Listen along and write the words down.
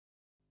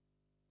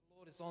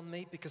is on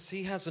me because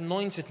he has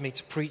anointed me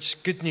to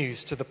preach good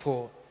news to the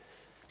poor.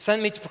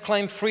 Sent me to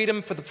proclaim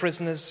freedom for the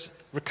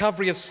prisoners,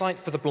 recovery of sight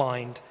for the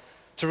blind,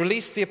 to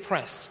release the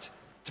oppressed,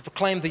 to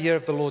proclaim the year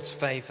of the Lord's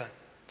favor.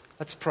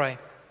 Let's pray.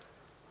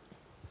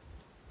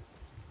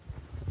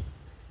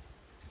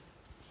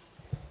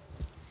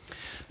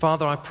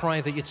 Father, I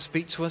pray that you'd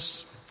speak to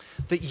us,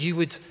 that you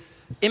would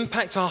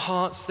impact our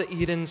hearts, that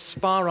you'd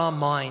inspire our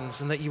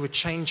minds, and that you would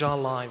change our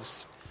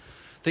lives,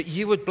 that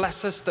you would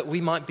bless us, that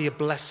we might be a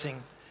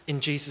blessing. In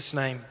Jesus'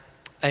 name,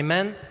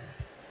 amen.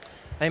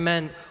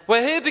 Amen.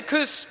 We're here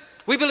because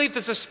we believe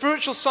there's a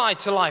spiritual side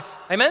to life.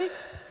 Amen.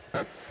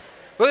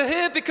 We're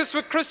here because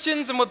we're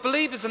Christians and we're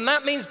believers, and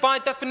that means by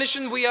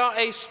definition we are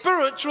a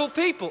spiritual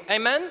people.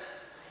 Amen.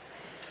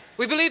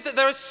 We believe that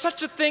there is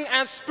such a thing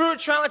as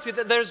spirituality,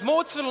 that there's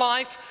more to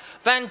life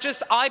than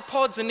just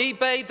iPods and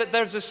eBay, that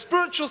there's a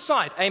spiritual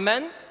side.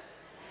 Amen.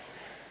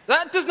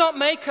 That does not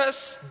make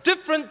us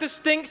different,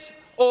 distinct,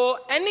 or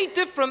any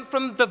different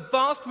from the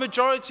vast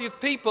majority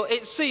of people,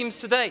 it seems,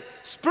 today.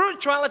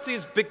 Spirituality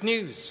is big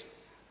news.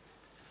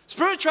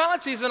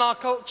 Spirituality is in our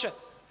culture.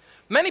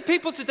 Many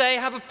people today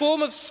have a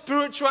form of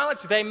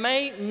spirituality. They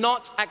may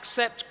not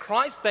accept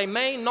Christ, they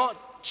may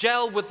not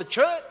gel with the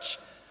church,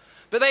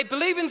 but they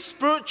believe in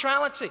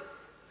spirituality.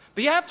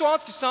 But you have to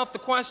ask yourself the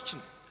question,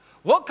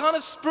 what kind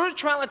of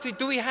spirituality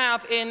do we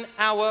have in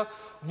our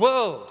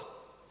world?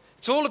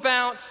 It's all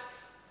about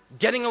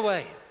getting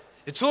away.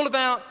 It's all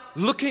about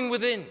looking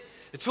within.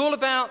 It's all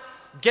about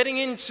getting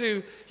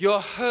into your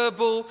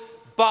herbal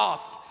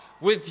bath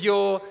with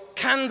your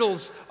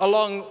candles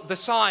along the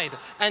side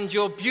and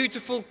your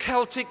beautiful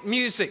Celtic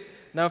music.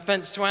 No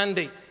offense to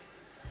Andy.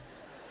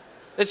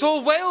 It's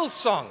all Wales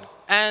song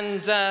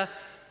and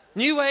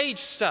New Age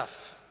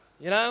stuff,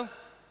 you know?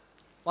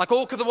 Like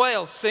Orca the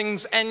Whale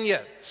sings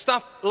Enya,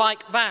 stuff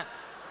like that.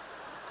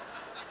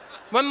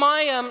 When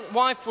my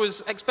wife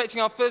was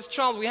expecting our first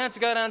child, we had to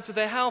go down to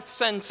the health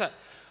centre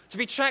to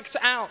be checked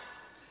out.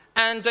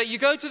 And you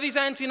go to these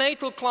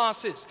antenatal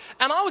classes.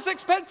 And I was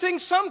expecting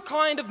some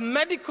kind of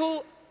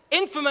medical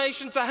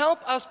information to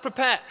help us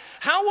prepare.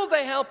 How will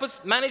they help us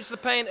manage the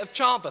pain of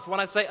childbirth? When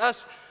I say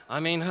us,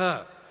 I mean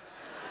her.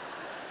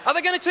 Are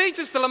they going to teach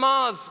us the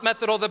Lamaze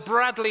method or the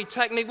Bradley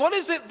technique? What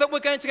is it that we're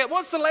going to get?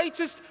 What's the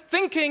latest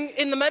thinking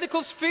in the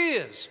medical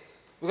spheres?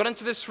 We got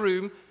into this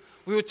room.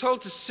 We were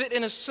told to sit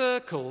in a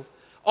circle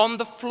on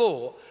the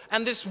floor,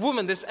 and this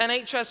woman, this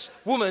NHS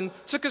woman,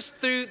 took us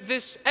through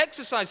this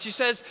exercise. She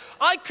says,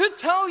 I could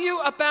tell you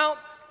about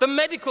the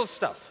medical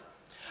stuff.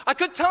 I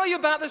could tell you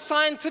about the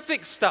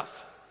scientific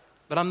stuff,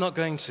 but I'm not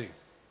going to.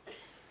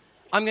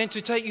 I'm going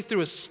to take you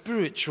through a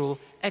spiritual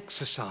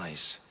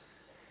exercise.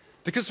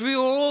 Because we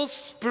are all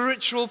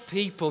spiritual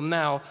people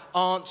now,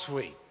 aren't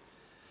we?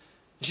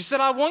 She said,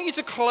 I want you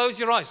to close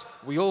your eyes.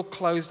 We all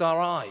closed our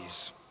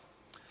eyes.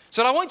 She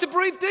said, I want you to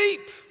breathe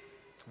deep.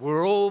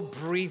 We're all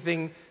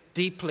breathing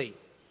deeply.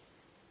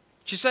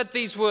 She said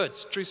these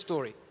words, true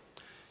story.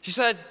 She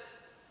said,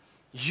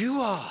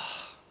 you are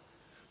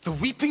the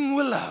weeping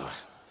willow.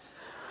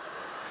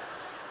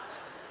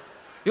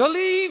 Your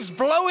leaves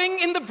blowing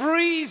in the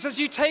breeze as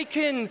you take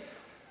in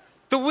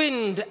the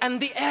wind and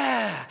the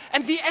air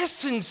and the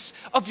essence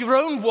of your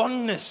own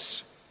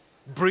oneness.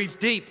 Breathe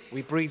deep.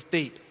 We breathe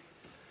deep.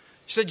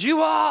 She said,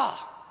 you are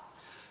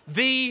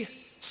the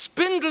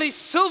spindly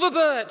silver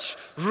birch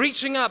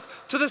reaching up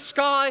to the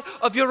sky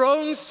of your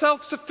own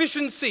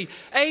self-sufficiency,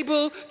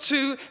 able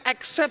to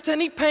accept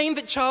any pain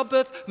that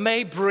childbirth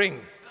may bring.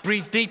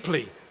 Breathe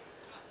deeply.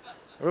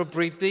 Oh,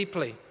 breathe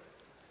deeply.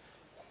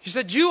 She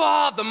said, you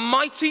are the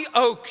mighty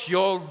oak,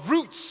 your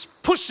roots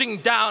pushing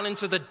down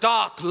into the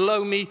dark,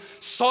 loamy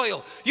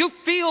soil. You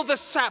feel the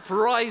sap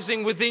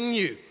rising within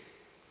you.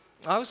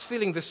 I was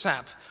feeling the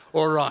sap,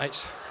 all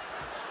right.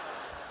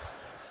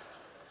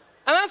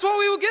 And that's what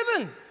we were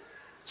given.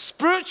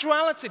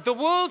 Spirituality, the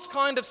world's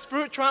kind of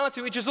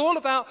spirituality, which is all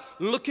about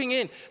looking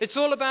in. It's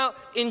all about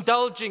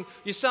indulging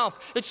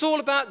yourself. It's all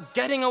about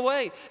getting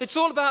away. It's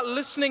all about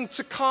listening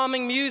to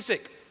calming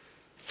music.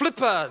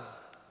 Flipper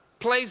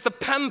plays the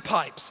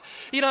panpipes.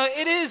 You know,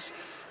 it is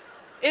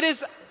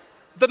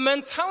the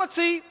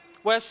mentality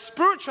where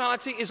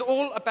spirituality is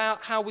all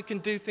about how we can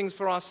do things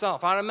for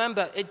ourselves. I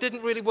remember it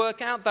didn't really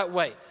work out that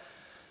way.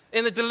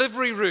 In the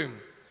delivery room,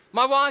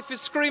 my wife is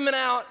screaming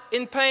out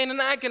in pain and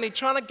agony,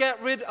 trying to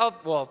get rid of,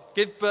 well,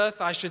 give birth,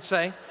 I should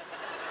say.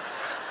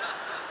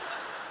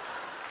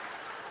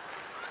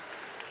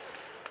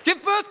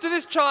 Give birth to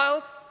this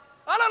child.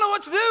 I don't know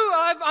what to do.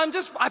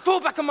 I fall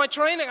back on my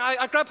training.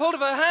 I grabbed hold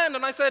of her hand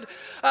and I said,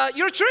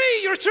 you're a tree,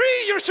 you're a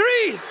tree, you're a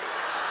tree.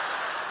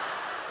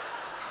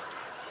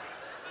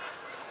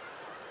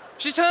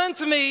 She turned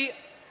to me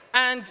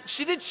and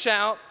she did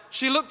shout.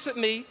 She looked at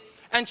me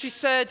and she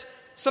said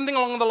something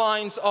along the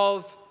lines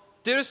of,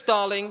 dearest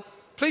darling,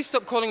 please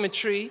stop calling me a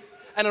tree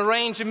and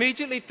arrange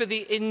immediately for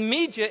the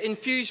immediate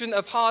infusion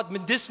of hard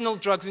medicinal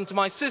drugs into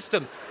my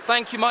system.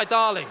 Thank you, my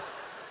darling.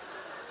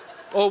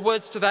 Or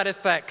words to that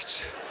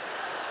effect.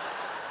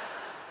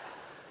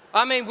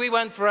 I mean, we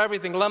went for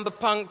everything. Lumbar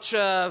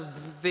puncture,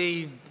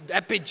 the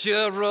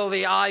epidural,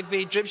 the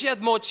IV drip. She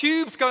had more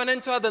tubes going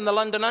into her than the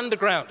London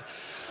Underground.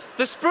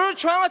 The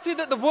spirituality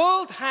that the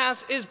world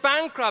has is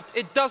bankrupt.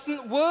 It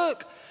doesn't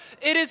work.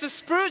 It is a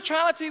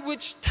spirituality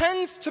which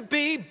tends to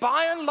be,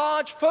 by and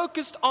large,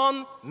 focused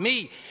on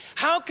me.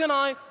 How can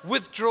I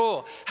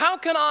withdraw? How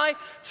can I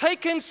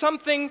take in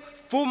something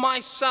for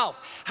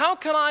myself? How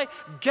can I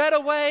get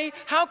away?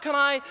 How can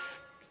I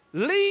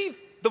leave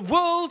the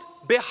world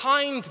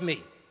behind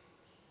me?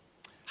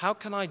 How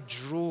can I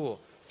draw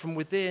from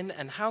within,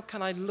 and how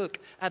can I look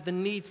at the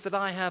needs that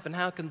I have, and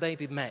how can they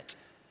be met?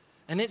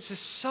 And it's a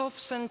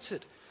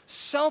self-centered,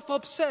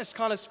 self-obsessed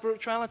kind of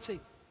spirituality.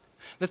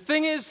 The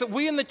thing is that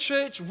we in the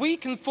church, we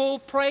can fall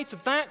prey to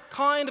that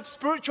kind of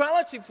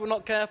spirituality if we're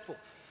not careful.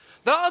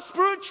 That our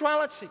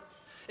spirituality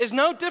is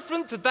no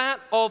different to that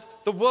of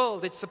the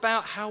world. It's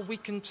about how we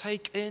can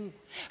take in,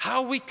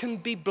 how we can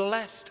be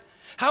blessed,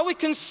 how we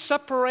can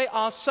separate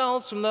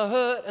ourselves from the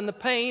hurt and the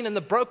pain and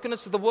the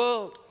brokenness of the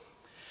world,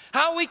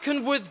 how we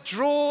can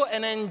withdraw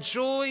and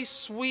enjoy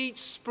sweet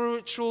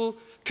spiritual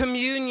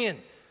communion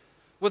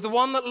with the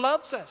one that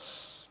loves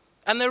us.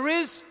 And there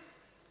is,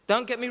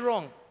 don't get me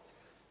wrong,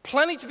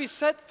 plenty to be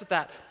said for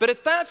that. But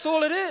if that's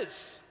all it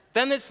is,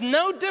 then there's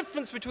no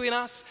difference between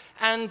us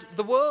and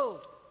the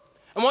world.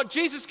 And what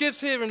Jesus gives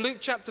here in Luke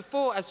chapter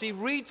 4, as he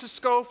reads a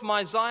scroll from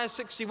Isaiah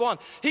 61,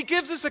 he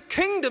gives us a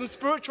kingdom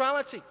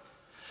spirituality.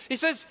 He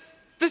says,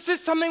 this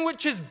is something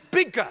which is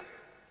bigger.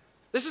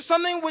 This is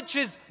something which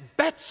is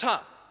better.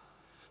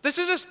 This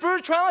is a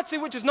spirituality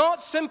which is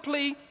not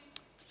simply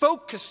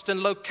focused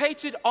and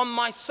located on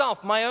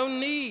myself, my own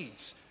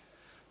needs.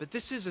 But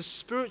this is a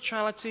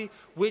spirituality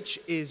which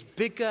is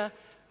bigger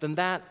than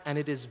that, and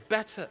it is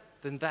better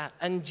than that.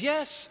 And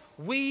yes,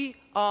 we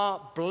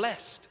are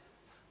blessed,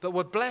 but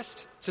we're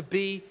blessed to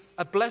be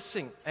a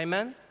blessing.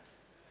 Amen?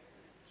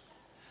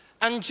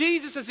 And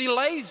Jesus, as he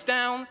lays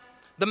down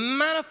the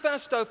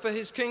manifesto for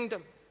his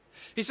kingdom,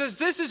 he says,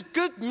 this is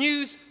good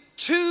news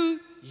to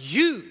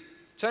you.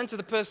 Turn to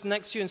the person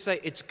next to you and say,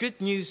 it's good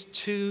news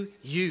to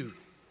you.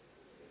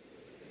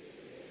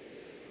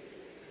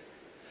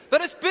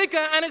 But it's bigger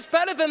and it's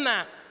better than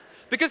that.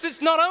 Because it's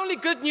not only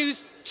good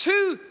news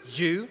to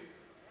you,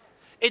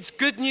 it's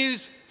good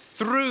news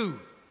through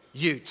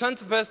you. Turn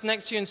to the person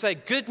next to you and say,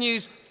 good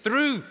news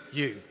through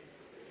you.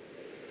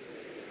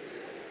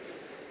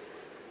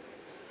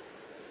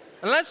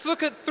 And let's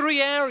look at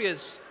 3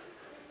 areas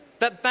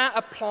that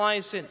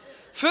applies in.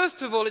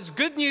 First of all, it's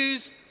good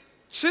news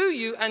to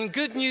you and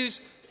good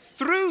news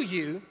through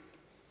you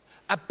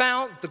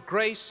about the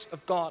grace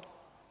of God.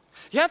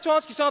 You have to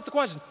ask yourself the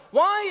question,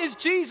 why is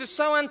Jesus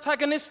so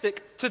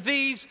antagonistic to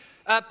these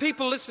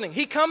people listening?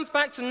 He comes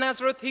back to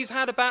Nazareth. He's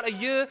had about a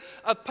year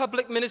of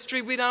public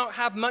ministry. We don't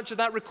have much of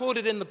that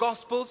recorded in the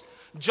Gospels.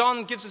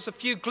 John gives us a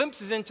few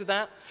glimpses into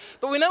that.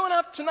 But we know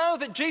enough to know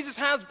that Jesus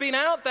has been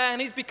out there and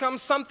he's become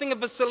something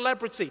of a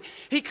celebrity.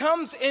 He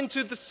comes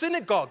into the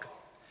synagogue.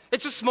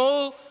 It's a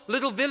small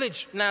little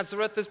village,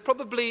 Nazareth. There's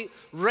probably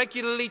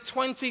regularly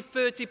 20,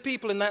 30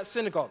 people in that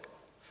synagogue.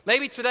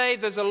 Maybe today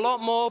there's a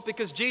lot more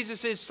because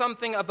Jesus is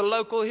something of a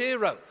local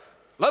hero.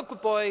 Local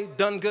boy,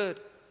 done good.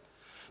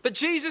 But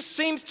Jesus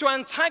seems to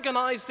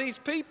antagonize these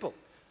people.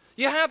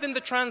 You have in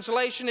the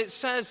translation, it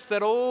says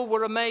that all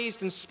were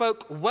amazed and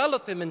spoke well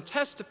of him and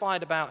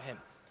testified about him.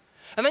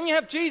 And then you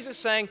have Jesus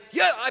saying,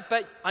 yeah, I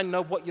bet I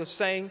know what you're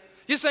saying.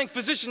 You're saying,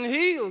 physician,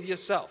 heal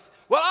yourself.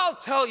 Well, I'll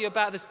tell you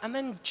about this. And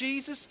then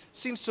Jesus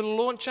seems to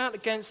launch out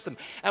against them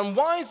and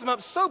winds them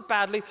up so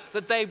badly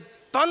that they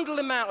bundle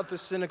him out of the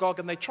synagogue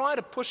and they try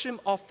to push him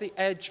off the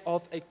edge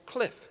of a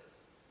cliff.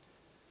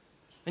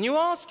 And you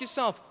ask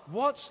yourself,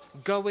 what's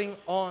going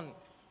on?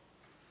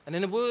 And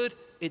in a word,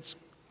 it's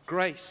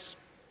grace.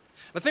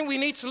 I think we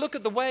need to look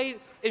at the way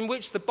in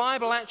which the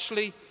Bible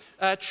actually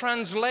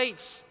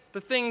translates the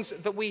things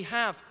that we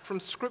have from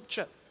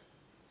Scripture.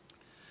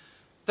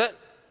 That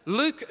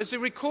Luke, as he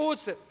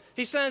records it,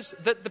 he says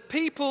that the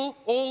people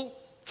all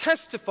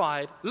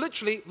testified,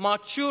 literally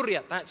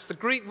marturia, that's the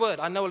Greek word.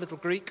 I know a little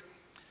Greek.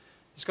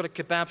 He's got a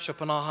kebab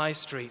shop on our high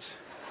street.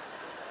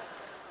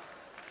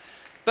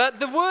 But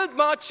the word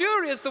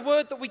marturia is the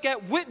word that we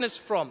get witness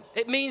from.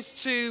 It means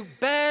to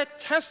bear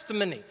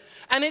testimony.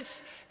 And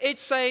it's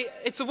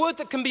a word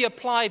that can be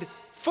applied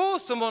for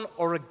someone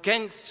or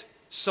against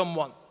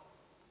someone.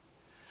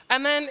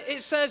 And then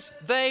it says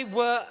they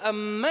were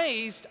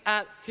amazed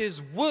at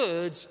his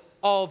words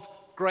of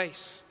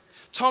grace.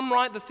 Tom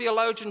Wright, the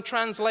theologian,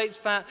 translates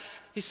that.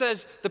 He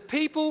says, the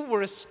people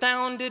were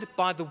astounded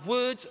by the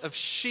words of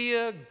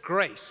sheer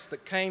grace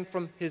that came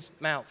from his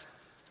mouth.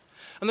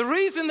 And the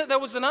reason that there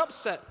was an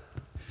upset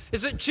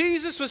is that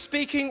Jesus was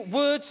speaking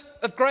words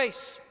of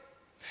grace.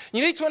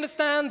 You need to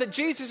understand that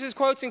Jesus is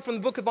quoting from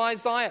the book of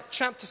Isaiah,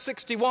 chapter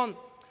 61.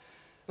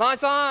 And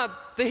Isaiah,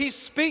 he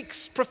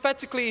speaks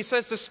prophetically. He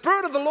says, the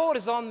Spirit of the Lord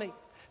is on me.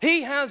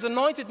 He has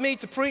anointed me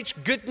to preach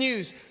good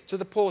news to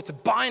the poor, to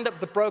bind up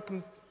the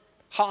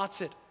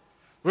brokenhearted,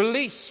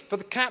 release for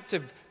the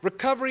captive,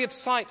 recovery of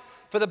sight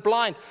for the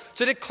blind,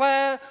 to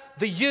declare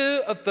the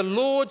year of the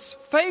Lord's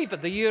favor,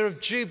 the year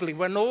of Jubilee,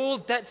 when all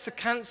debts are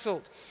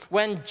cancelled,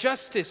 when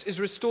justice is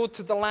restored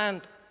to the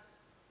land.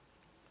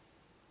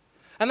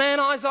 And then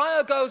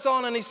Isaiah goes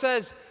on and he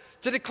says,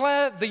 to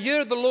declare the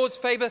year of the Lord's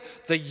favor,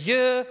 the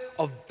year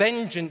of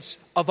vengeance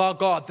of our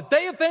God, the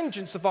day of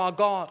vengeance of our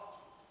God.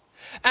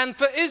 And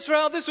for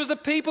Israel, this was a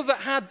people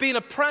that had been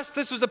oppressed.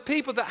 This was a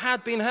people that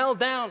had been held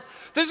down.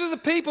 This was a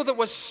people that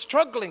was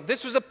struggling.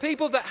 This was a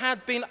people that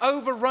had been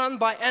overrun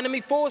by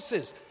enemy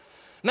forces.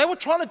 And they were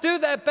trying to do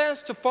their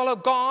best to follow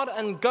God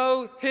and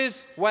go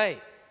his way.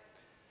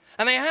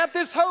 And they had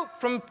this hope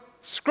from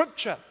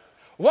Scripture.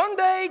 One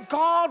day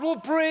God will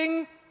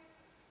bring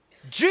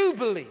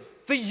Jubilee,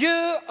 the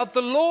year of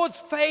the Lord's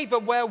favor,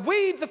 where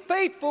we, the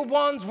faithful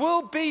ones,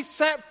 will be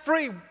set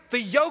free. The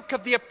yoke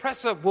of the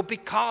oppressor will be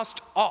cast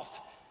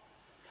off.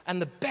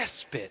 And the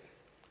best bit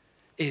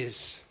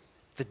is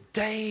the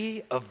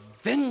day of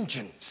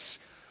vengeance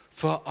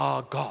for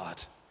our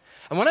God.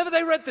 And whenever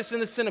they read this in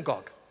the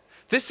synagogue,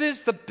 this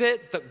is the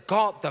bit that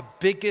got the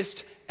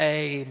biggest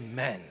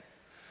amen.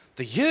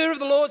 The year of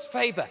the Lord's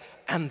favor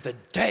and the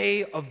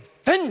day of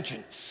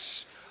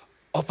vengeance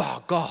of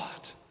our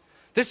God.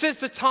 This is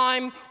the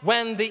time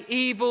when the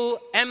evil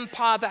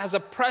empire that has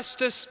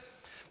oppressed us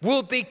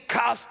will be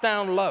cast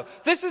down low.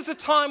 This is the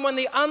time when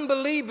the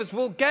unbelievers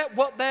will get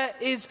what there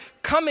is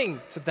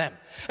coming to them.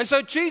 And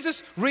so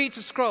Jesus reads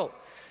a scroll.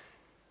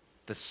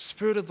 The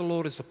Spirit of the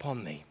Lord is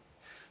upon me.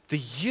 The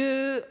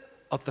year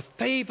of the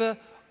favor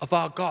of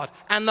our God.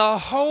 And the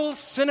whole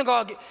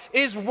synagogue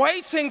is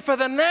waiting for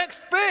the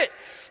next bit.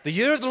 The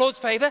year of the Lord's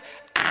favor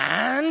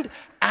and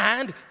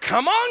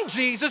come on,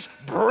 Jesus,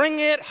 bring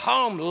it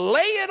home. Lay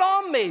it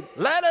on me.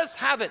 Let us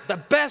have it. The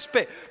best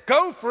bit.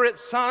 Go for it,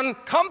 son.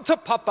 Come to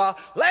Papa.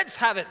 Let's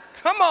have it.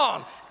 Come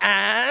on.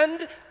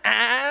 And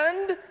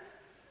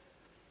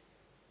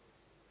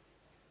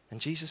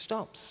Jesus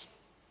stops.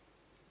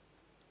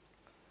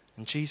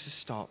 And Jesus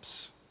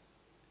stops.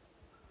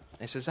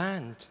 And he says,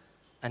 and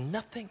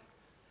nothing.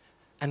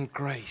 And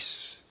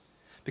grace.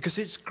 Because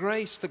it's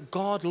grace that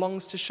God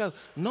longs to show,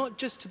 not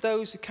just to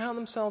those who count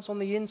themselves on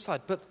the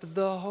inside, but for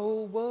the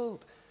whole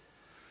world.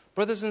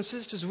 Brothers and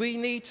sisters, we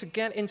need to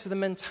get into the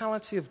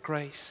mentality of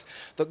grace,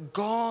 that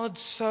God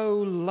so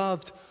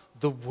loved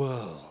the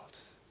world,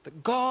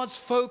 that God's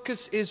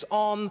focus is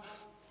on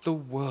the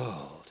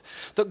world,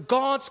 that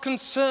God's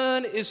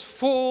concern is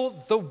for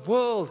the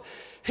world.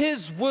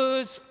 His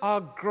words are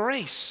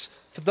grace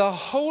for the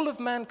whole of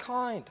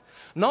mankind,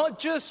 not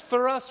just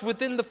for us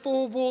within the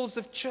four walls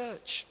of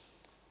church,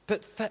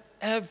 but for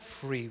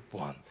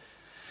everyone.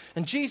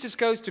 And Jesus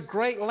goes to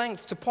great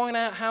lengths to point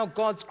out how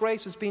God's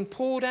grace has been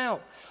poured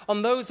out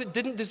on those that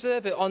didn't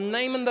deserve it, on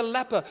Naaman the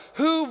leper,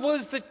 who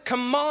was the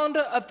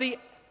commander of the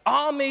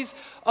armies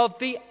of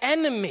the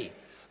enemy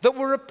that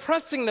were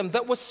oppressing them,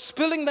 that were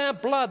spilling their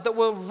blood, that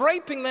were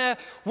raping their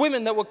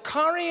women, that were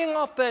carrying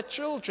off their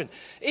children.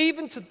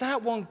 Even to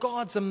that one,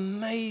 God's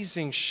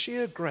amazing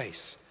sheer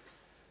grace.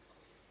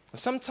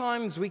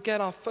 Sometimes we get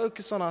our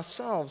focus on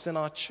ourselves in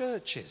our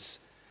churches.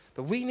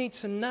 But we need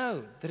to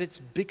know that it's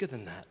bigger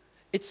than that.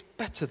 It's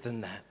better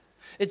than that.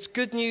 It's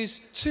good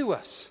news to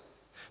us,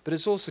 but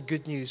it's also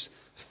good news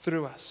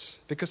through us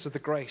because of the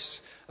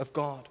grace of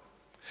God.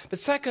 But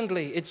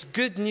secondly, it's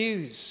good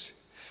news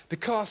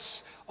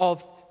because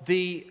of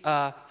the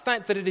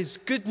fact that it is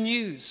good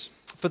news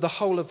for the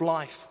whole of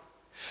life.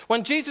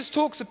 When Jesus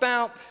talks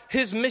about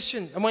his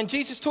mission and when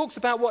Jesus talks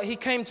about what he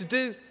came to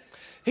do,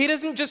 he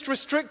doesn't just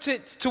restrict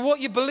it to what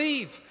you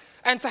believe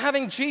and to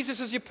having Jesus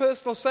as your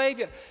personal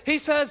Savior. He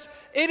says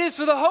it is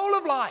for the whole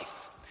of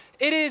life.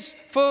 It is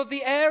for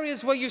the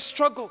areas where you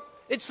struggle.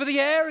 It's for the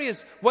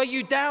areas where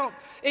you doubt.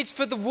 It's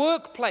for the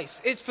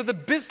workplace. It's for the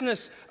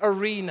business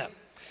arena.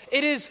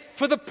 It is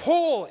for the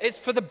poor. It's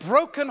for the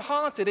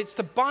brokenhearted. It's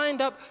to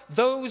bind up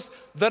those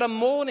that are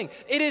mourning.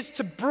 It is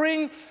to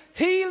bring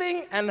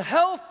healing and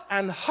health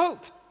and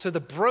hope to the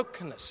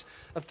brokenness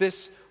of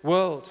this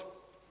world.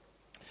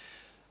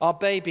 Our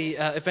baby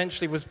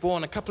eventually was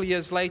born. A couple of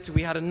years later,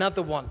 we had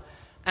another one.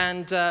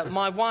 And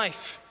my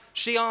wife,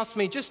 she asked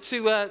me just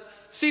to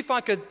see if I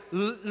could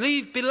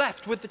be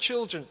left with the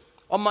children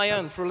on my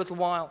own for a little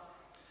while.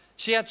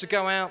 She had to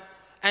go out.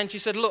 And she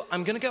said, look,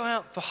 I'm going to go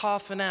out for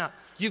half an hour.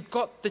 You've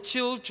got the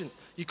children.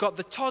 You've got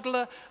the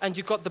toddler and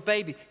you've got the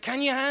baby.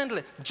 Can you handle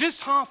it?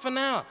 Just half an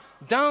hour.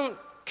 Don't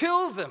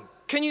kill them.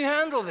 Can you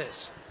handle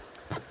this?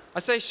 I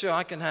say, sure,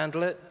 I can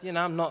handle it. You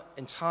know, I'm not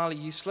entirely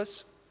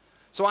useless.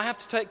 So I have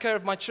to take care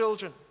of my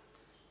children.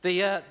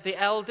 The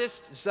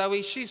eldest,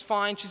 Zoe, she's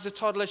fine. She's a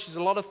toddler. She's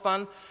a lot of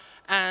fun.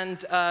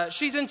 And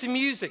she's into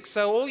music.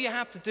 So all you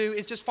have to do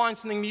is just find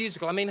something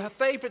musical. I mean, her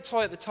favorite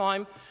toy at the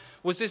time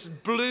was this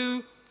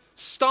blue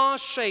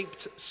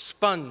star-shaped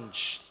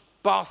sponge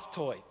bath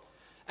toy.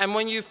 And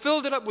when you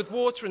filled it up with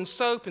water and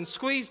soap and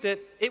squeezed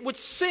it, it would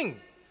sing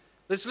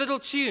this little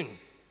tune.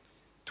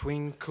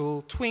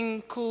 Twinkle,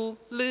 twinkle,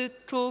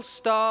 little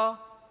star.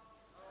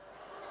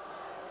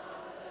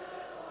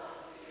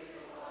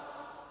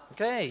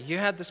 Okay, you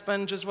had the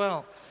sponge as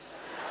well.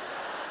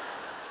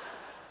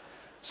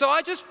 So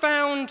I just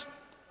found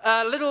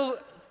a little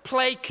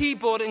play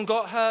keyboard and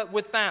got her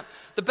with that.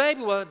 The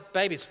baby, well,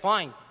 baby's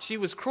fine. She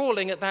was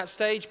crawling at that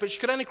stage, but she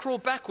could only crawl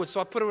backwards,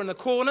 so I put her in the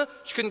corner.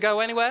 She couldn't go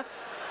anywhere.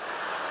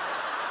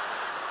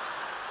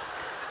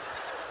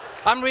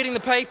 I'm reading the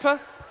paper.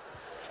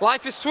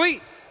 Life is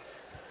sweet.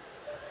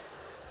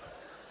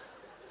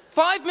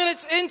 5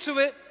 minutes into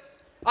it,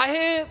 I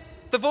hear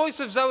the voice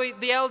of Zoe,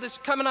 the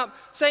eldest, coming up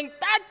saying,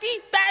 "Daddy,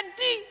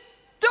 Daddy,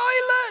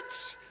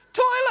 toilet,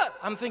 toilet."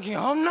 I'm thinking,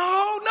 oh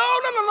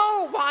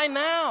no, why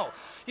now?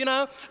 You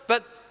know,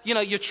 but you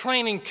know, your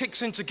training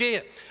kicks into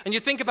gear. And you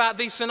think about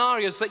these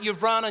scenarios that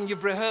you've run and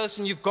you've rehearsed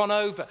and you've gone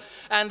over.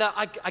 And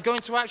I go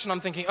into action,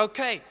 I'm thinking,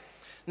 okay,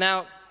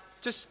 now,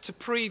 just to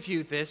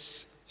preview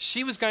this,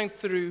 she was going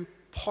through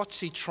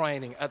potty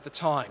training at the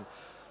time.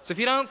 So if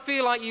you don't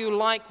feel like you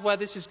like where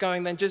this is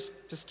going, then just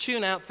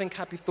tune out, think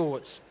happy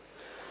thoughts.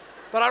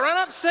 But I ran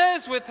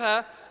upstairs with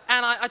her,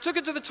 and I took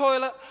her to the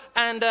toilet,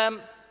 and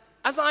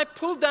as I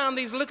pulled down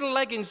these little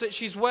leggings that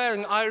she's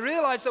wearing, I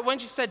realized that when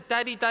she said,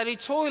 "Daddy, Daddy,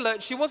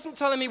 toilet," she wasn't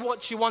telling me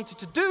what she wanted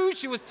to do,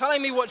 she was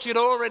telling me what she'd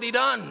already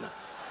done.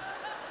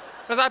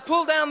 As I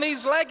pull down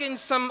these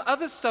leggings, some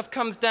other stuff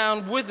comes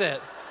down with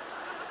it.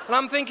 And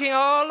I'm thinking,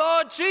 oh,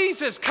 Lord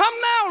Jesus, come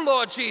now,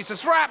 Lord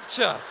Jesus,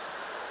 rapture.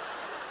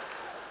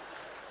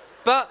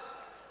 But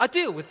I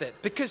deal with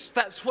it, because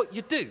that's what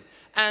you do.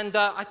 And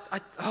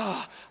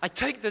I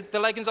take the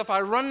leggings off, I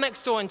run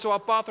next door into our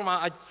bathroom,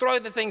 I throw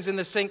the things in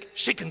the sink.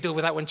 She can deal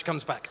with that when she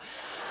comes back.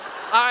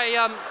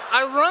 I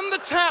run the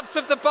taps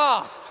of the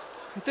bath.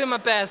 I'm doing my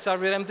best,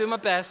 I'm doing my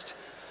best.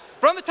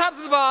 Run the taps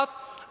of the bath,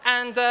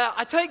 and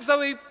I take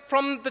Zoe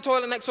from the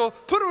toilet next door,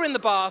 put her in the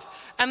bath,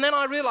 and then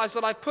I realize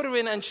that I've put her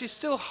in and she's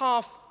still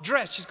half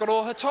dressed. She's got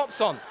all her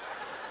tops on.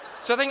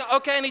 So I think,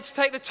 okay, I need to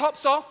take the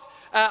tops off.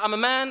 I'm a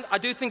man, I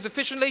do things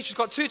efficiently. She's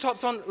got 2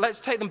 tops on, let's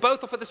take them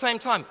both off at the same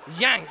time.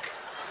 Yank.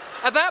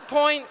 At that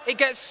point, it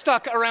gets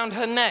stuck around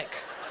her neck.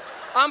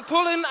 I'm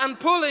pulling and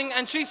pulling,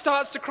 and she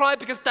starts to cry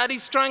because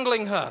Daddy's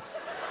strangling her.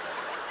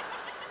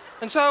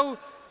 And so,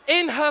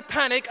 in her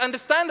panic,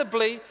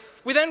 understandably,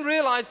 we then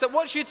realized that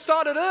what she'd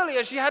started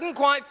earlier, she hadn't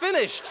quite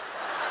finished.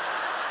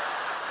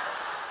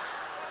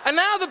 And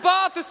now the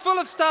bath is full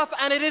of stuff,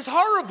 and it is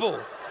horrible.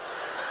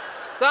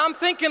 I'm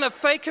thinking of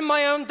faking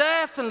my own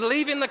death and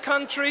leaving the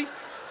country.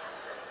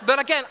 But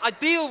again, I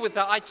deal with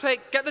that. I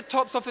get the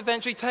tops off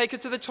eventually, take her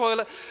to the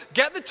toilet,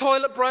 get the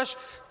toilet brush,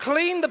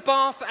 clean the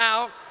bath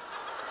out,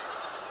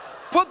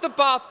 put the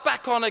bath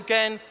back on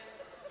again,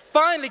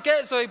 finally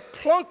get Zoe,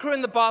 plonk her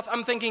in the bath.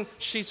 I'm thinking,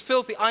 she's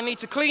filthy, I need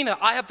to clean her.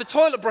 I have the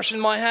toilet brush in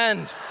my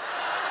hand.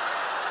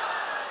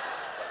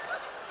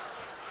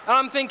 And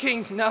I'm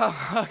thinking, no,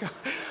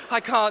 I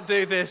can't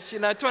do this. You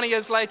know, 20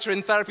 years later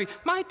in therapy,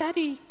 my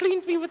daddy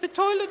cleaned me with a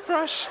toilet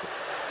brush.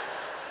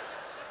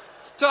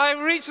 So I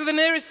reach for the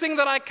nearest thing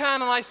that I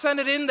can, and I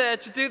send it in there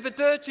to do the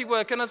dirty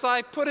work. And as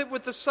I put it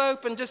with the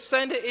soap and just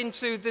send it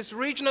into this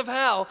region of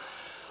hell,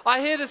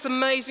 I hear this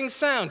amazing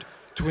sound.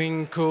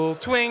 Twinkle,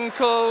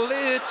 twinkle,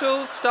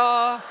 little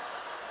star.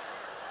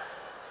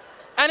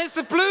 And it's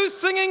the blues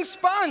singing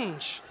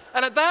sponge.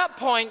 And at that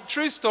point,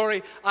 true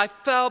story, I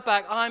fell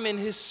back. I'm in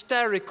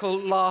hysterical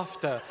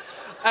laughter.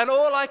 And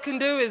all I can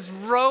do is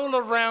roll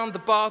around the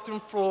bathroom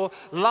floor,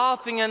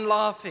 laughing and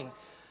laughing.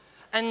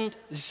 And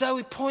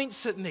Zoe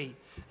points at me,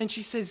 and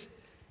she says,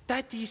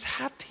 "Daddy's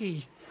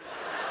happy."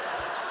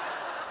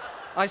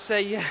 I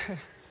say, "Yeah,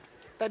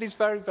 Daddy's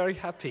very, very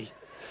happy.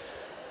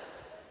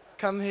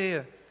 Come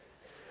here."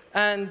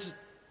 And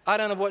I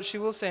don't know what she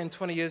will say in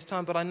 20 years'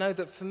 time, but I know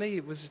that for me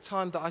it was a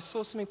time that I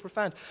saw something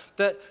profound,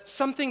 that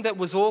something that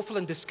was awful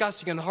and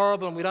disgusting and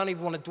horrible and we don't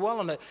even want to dwell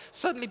on it,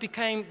 suddenly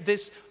became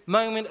this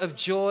moment of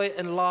joy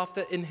and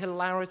laughter and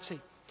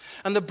hilarity.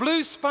 And the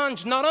blue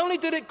sponge, not only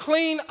did it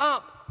clean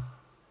up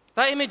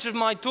that image of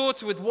my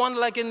daughter with one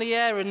leg in the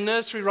air and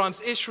nursery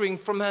rhymes issuing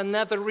from her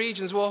nether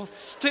regions will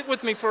stick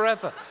with me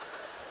forever.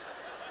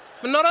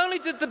 But not only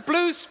did the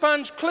blue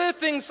sponge clear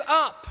things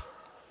up,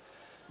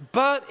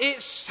 but it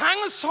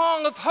sang a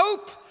song of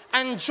hope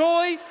and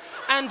joy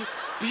and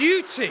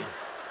beauty.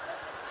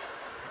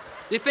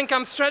 You think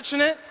I'm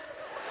stretching it?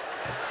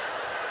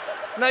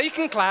 No, you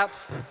can clap.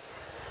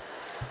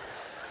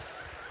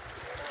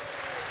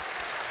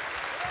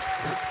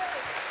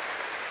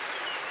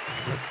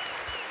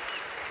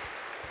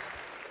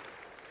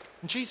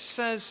 And Jesus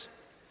says,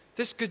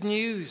 this good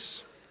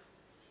news,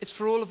 it's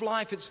for all of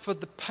life. It's for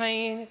the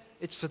pain,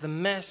 it's for the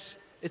mess,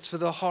 it's for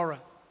the horror.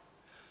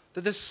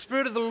 That the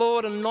Spirit of the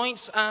Lord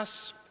anoints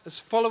us as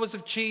followers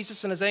of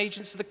Jesus and as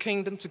agents of the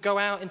kingdom to go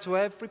out into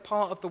every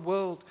part of the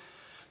world,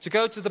 to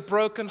go to the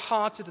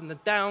brokenhearted and the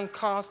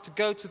downcast, to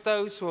go to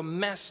those who are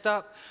messed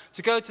up,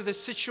 to go to the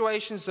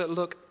situations that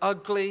look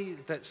ugly,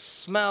 that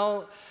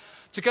smell,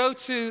 to go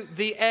to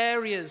the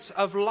areas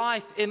of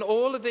life in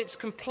all of its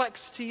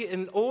complexity,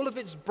 in all of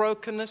its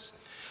brokenness,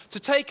 to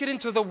take it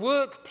into the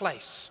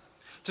workplace,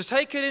 to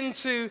take it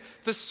into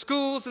the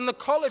schools and the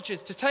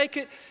colleges, to take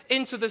it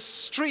into the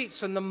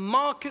streets and the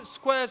market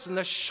squares and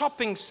the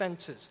shopping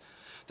centers,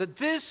 that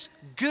this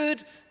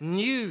good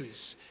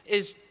news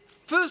is,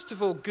 first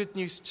of all, good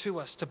news to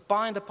us to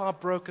bind up our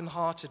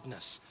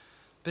brokenheartedness,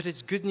 but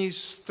it's good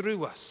news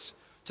through us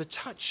to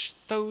touch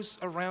those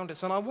around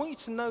us. And I want you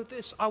to know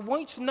this. I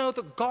want you to know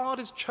that God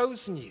has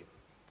chosen you.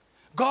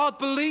 God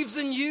believes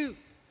in you.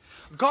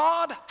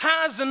 God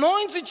has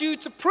anointed you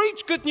to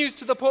preach good news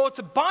to the poor,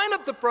 to bind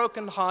up the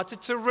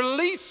brokenhearted, to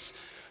release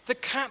the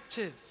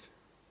captive.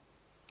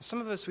 Some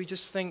of us, we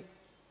just think,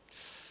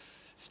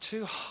 it's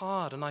too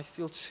hard and I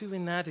feel too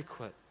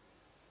inadequate.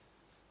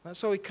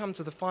 That's why we come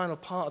to the final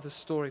part of the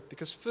story,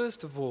 because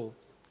first of all,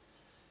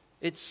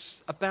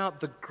 it's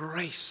about the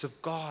grace of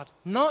God,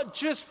 not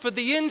just for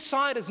the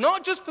insiders,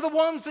 not just for the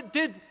ones that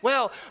did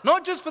well,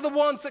 not just for the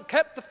ones that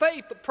kept the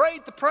faith, that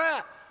prayed the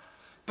prayer,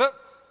 but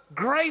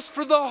grace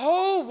for the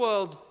whole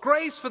world,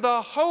 grace for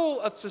the whole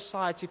of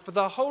society, for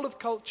the whole of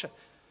culture.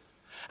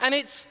 And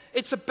it's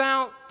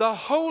about the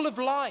whole of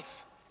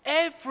life.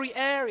 Every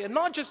area,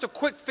 not just a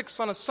quick fix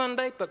on a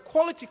Sunday, but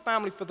quality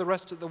family for the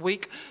rest of the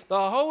week.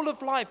 The whole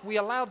of life, we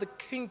allow the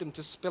kingdom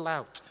to spill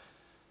out.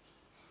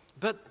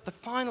 But the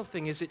final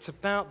thing is, it's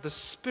about the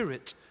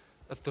Spirit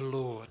of the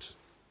Lord.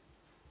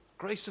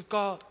 Grace of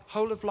God,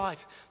 whole of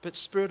life, but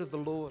Spirit of the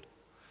Lord.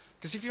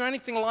 Because if you're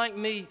anything like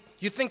me,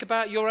 you think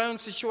about your own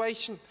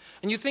situation,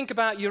 and you think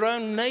about your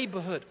own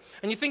neighborhood,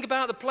 and you think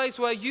about the place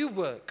where you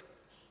work.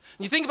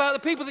 You think about the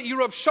people that you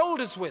rub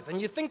shoulders with,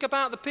 and you think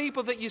about the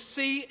people that you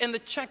see in the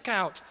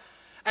checkout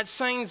at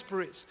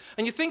Sainsbury's,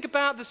 and you think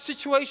about the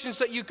situations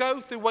that you go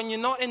through when you're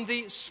not in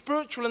the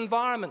spiritual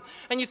environment,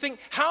 and you think,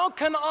 how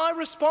can I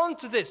respond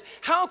to this?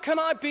 How can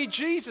I be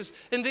Jesus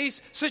in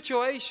these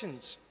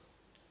situations?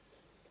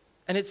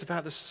 And it's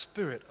about the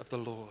Spirit of the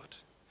Lord.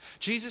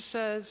 Jesus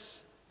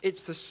says,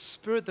 it's the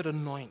Spirit that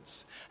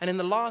anoints, and in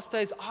the last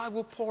days I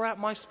will pour out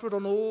my Spirit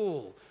on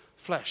all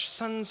flesh,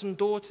 sons and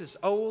daughters,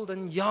 old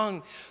and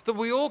young, that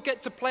we all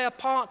get to play a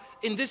part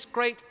in this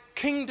great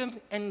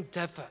kingdom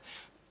endeavor.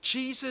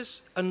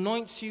 Jesus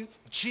anoints you.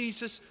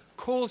 Jesus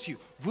calls you.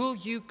 Will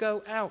you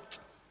go out?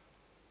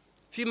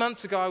 A few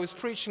months ago, I was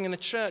preaching in a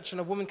church, and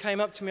a woman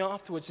came up to me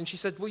afterwards, and she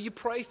said, will you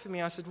pray for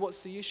me? I said,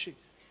 what's the issue?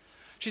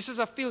 She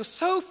says, I feel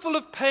so full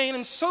of pain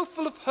and so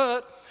full of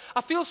hurt. I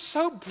feel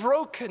so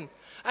broken,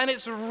 and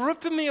it's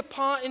ripping me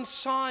apart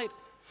inside.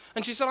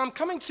 And she said, I'm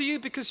coming to you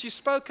because you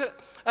spoke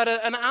at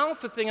an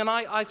Alpha thing, and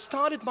I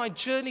started my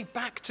journey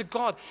back to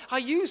God. I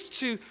used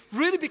to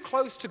really be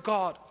close to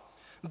God,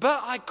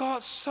 but I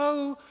got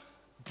so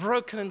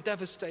broken and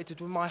devastated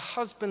when my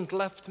husband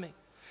left me.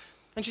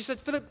 And she said,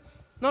 Philip,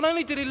 not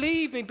only did he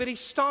leave me, but he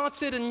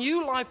started a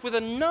new life with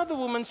another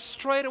woman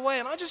straight away.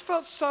 And I just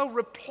felt so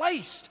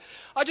replaced.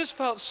 I just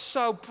felt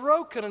so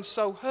broken and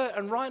so hurt,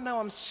 and right now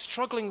I'm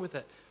struggling with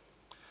it.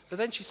 But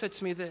then she said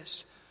to me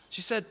this.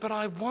 She said, but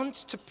I want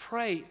to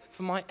pray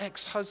for my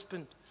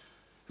ex-husband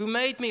who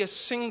made me a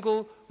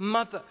single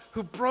mother,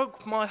 who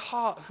broke my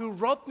heart, who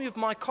robbed me of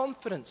my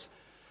confidence.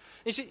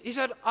 He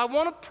said, I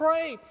want to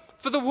pray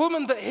for the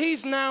woman that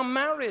he's now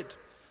married,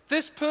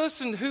 this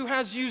person who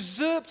has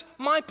usurped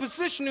my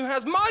position, who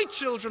has my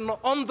children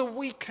on the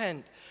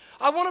weekend.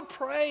 I want to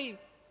pray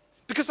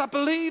because I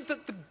believe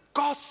that the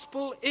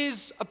gospel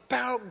is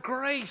about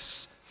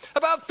grace,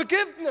 about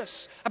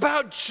forgiveness,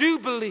 about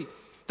jubilee,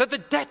 that the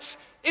debt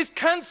is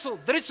cancelled,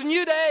 that it's a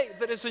new day,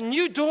 that it's a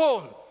new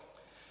dawn.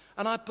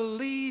 And I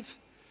believe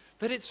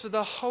that it's for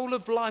the whole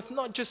of life,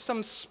 not just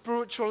some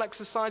spiritual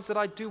exercise that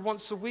I do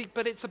once a week,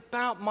 but it's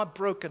about my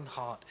broken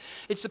heart.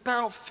 It's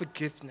about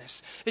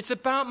forgiveness. It's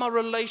about my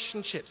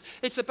relationships.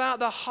 It's about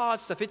the hard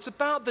stuff. It's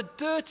about the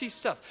dirty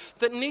stuff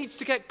that needs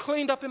to get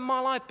cleaned up in my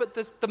life, but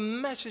there's the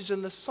message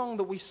and the song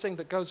that we sing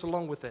that goes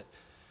along with it.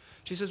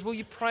 She says, will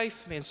you pray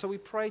for me? And so we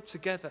prayed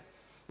together.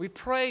 We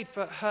prayed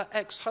for her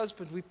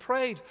ex-husband. We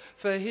prayed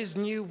for his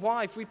new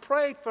wife. We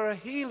prayed for a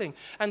healing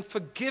and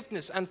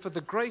forgiveness and for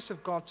the grace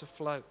of God to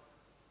flow.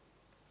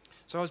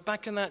 So I was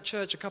back in that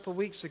church a couple of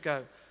weeks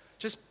ago,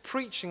 just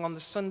preaching on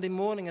the Sunday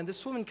morning, and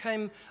this woman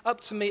came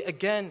up to me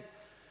again.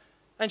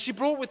 And she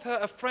brought with her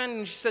a friend,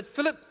 and she said,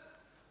 Philip,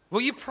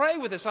 will you pray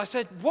with us? I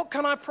said, what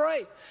can I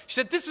pray? She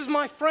said, this is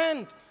my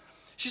friend.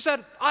 She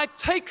said, I've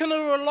taken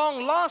her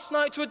along last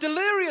night to a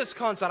Delirious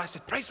concert. I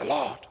said, praise the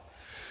Lord.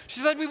 She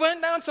said, we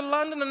went down to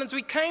London, and as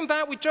we came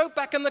back, we drove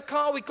back in the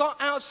car. We got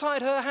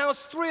outside her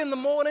house 3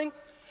 a.m,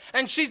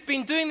 and she's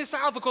been doing this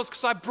Alpha course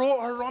because I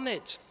brought her on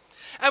it.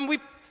 And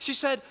she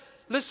said,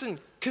 listen,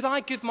 could I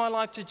give my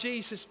life to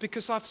Jesus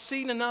because I've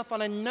seen enough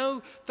and I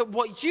know that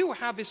what you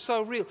have is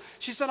so real.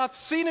 She said, I've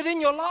seen it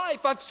in your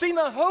life. I've seen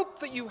the hope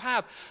that you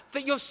have,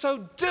 that you're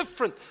so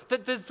different,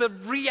 that there's the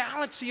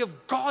reality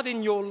of God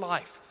in your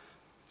life.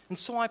 And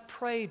so I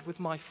prayed with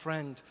my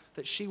friend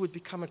that she would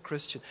become a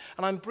Christian.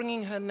 And I'm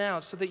bringing her now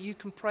so that you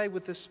can pray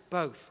with us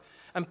both.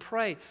 And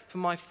pray for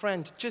my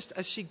friend just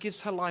as she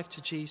gives her life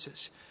to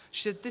Jesus.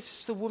 She said, this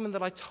is the woman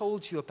that I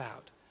told you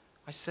about.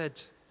 I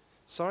said,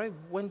 sorry,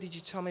 when did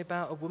you tell me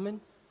about a woman?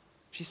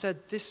 She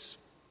said, this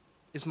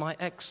is my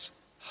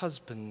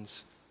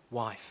ex-husband's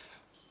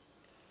wife.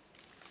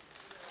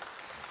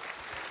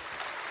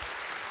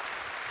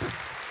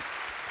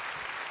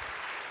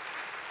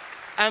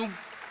 And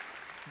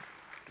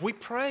we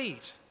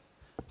prayed.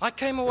 I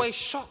came away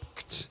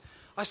shocked.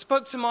 I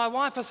spoke to my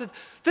wife. I said,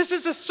 this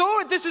is a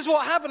story. This is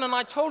what happened. And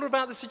I told her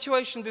about the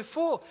situation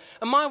before.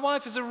 And my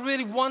wife is a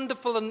really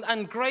wonderful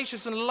and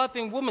gracious and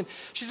loving woman.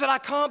 She said, I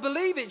can't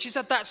believe it. She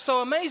said, that's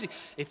so amazing.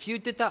 If you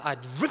did that, I'd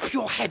rip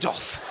your head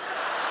off.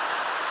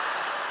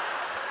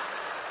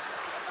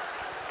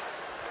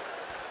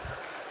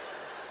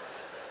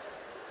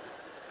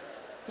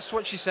 That's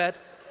what she said.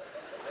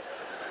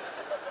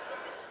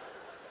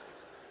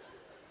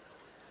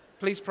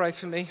 Please pray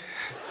for me.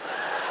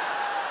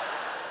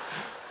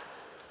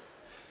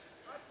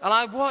 And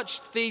I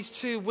watched these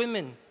two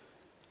women,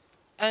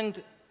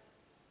 and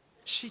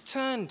she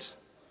turned,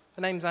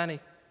 her name's Annie,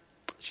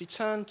 she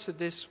turned to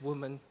this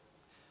woman,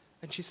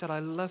 and she said, I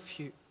love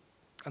you.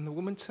 And the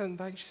woman turned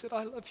back, and she said,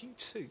 I love you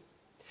too.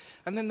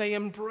 And then they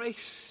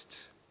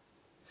embraced,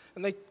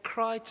 and they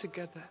cried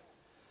together,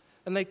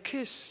 and they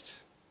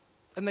kissed,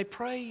 and they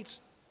prayed.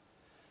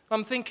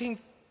 I'm thinking,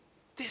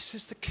 this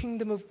is the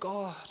kingdom of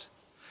God.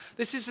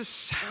 This is the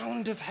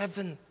sound of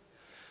heaven.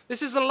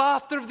 This is the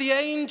laughter of the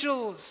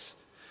angels.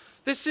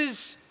 This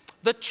is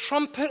the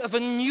trumpet of a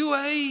new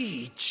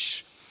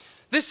age.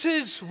 This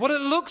is what it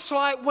looks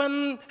like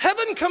when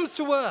heaven comes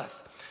to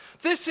earth.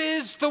 This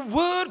is the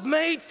Word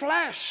made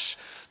flesh.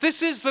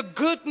 This is the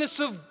goodness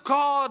of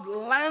God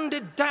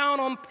landed down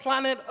on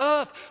planet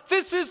Earth.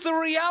 This is the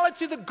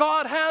reality that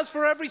God has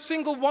for every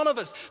single one of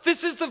us.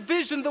 This is the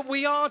vision that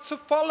we are to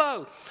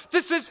follow.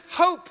 This is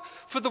hope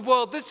for the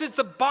world. This is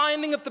the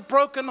binding of the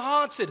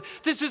brokenhearted.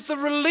 This is the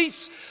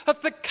release of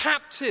the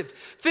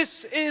captive.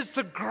 This is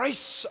the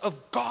grace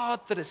of God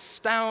that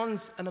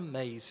astounds and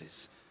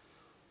amazes.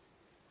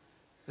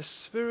 The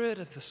Spirit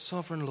of the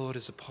Sovereign Lord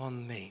is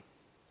upon me.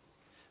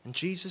 And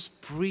Jesus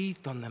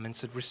breathed on them and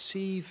said,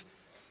 receive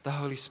the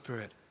Holy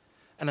Spirit.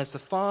 And as the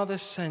Father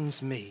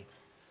sends me,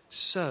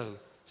 so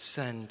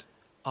send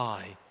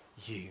I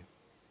you.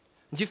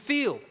 And you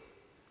feel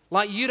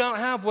like you don't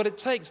have what it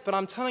takes, but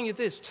I'm telling you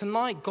this,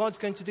 tonight God's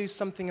going to do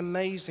something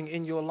amazing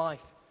in your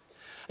life.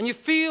 And you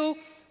feel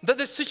that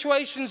the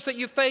situations that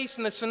you face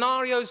and the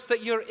scenarios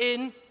that you're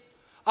in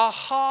are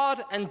hard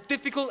and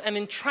difficult and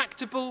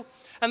intractable.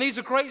 And these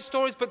are great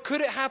stories, but could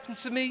it happen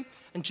to me?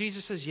 And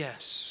Jesus says,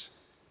 yes,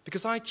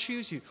 because I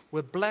choose you.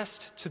 We're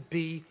blessed to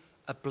be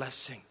a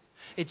blessing.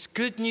 It's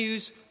good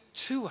news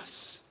to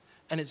us,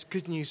 and it's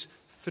good news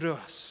through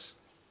us.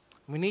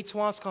 We need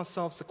to ask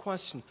ourselves the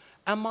question,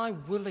 am I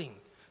willing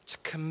to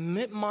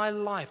commit my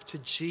life to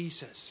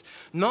Jesus?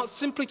 Not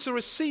simply to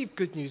receive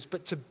good news,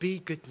 but to be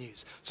good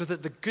news, so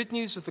that the good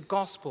news of the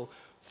gospel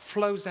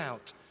flows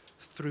out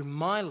through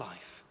my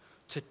life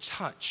to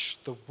touch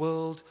the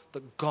world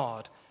that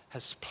God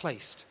has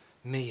placed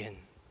me in.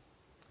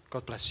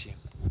 God bless you.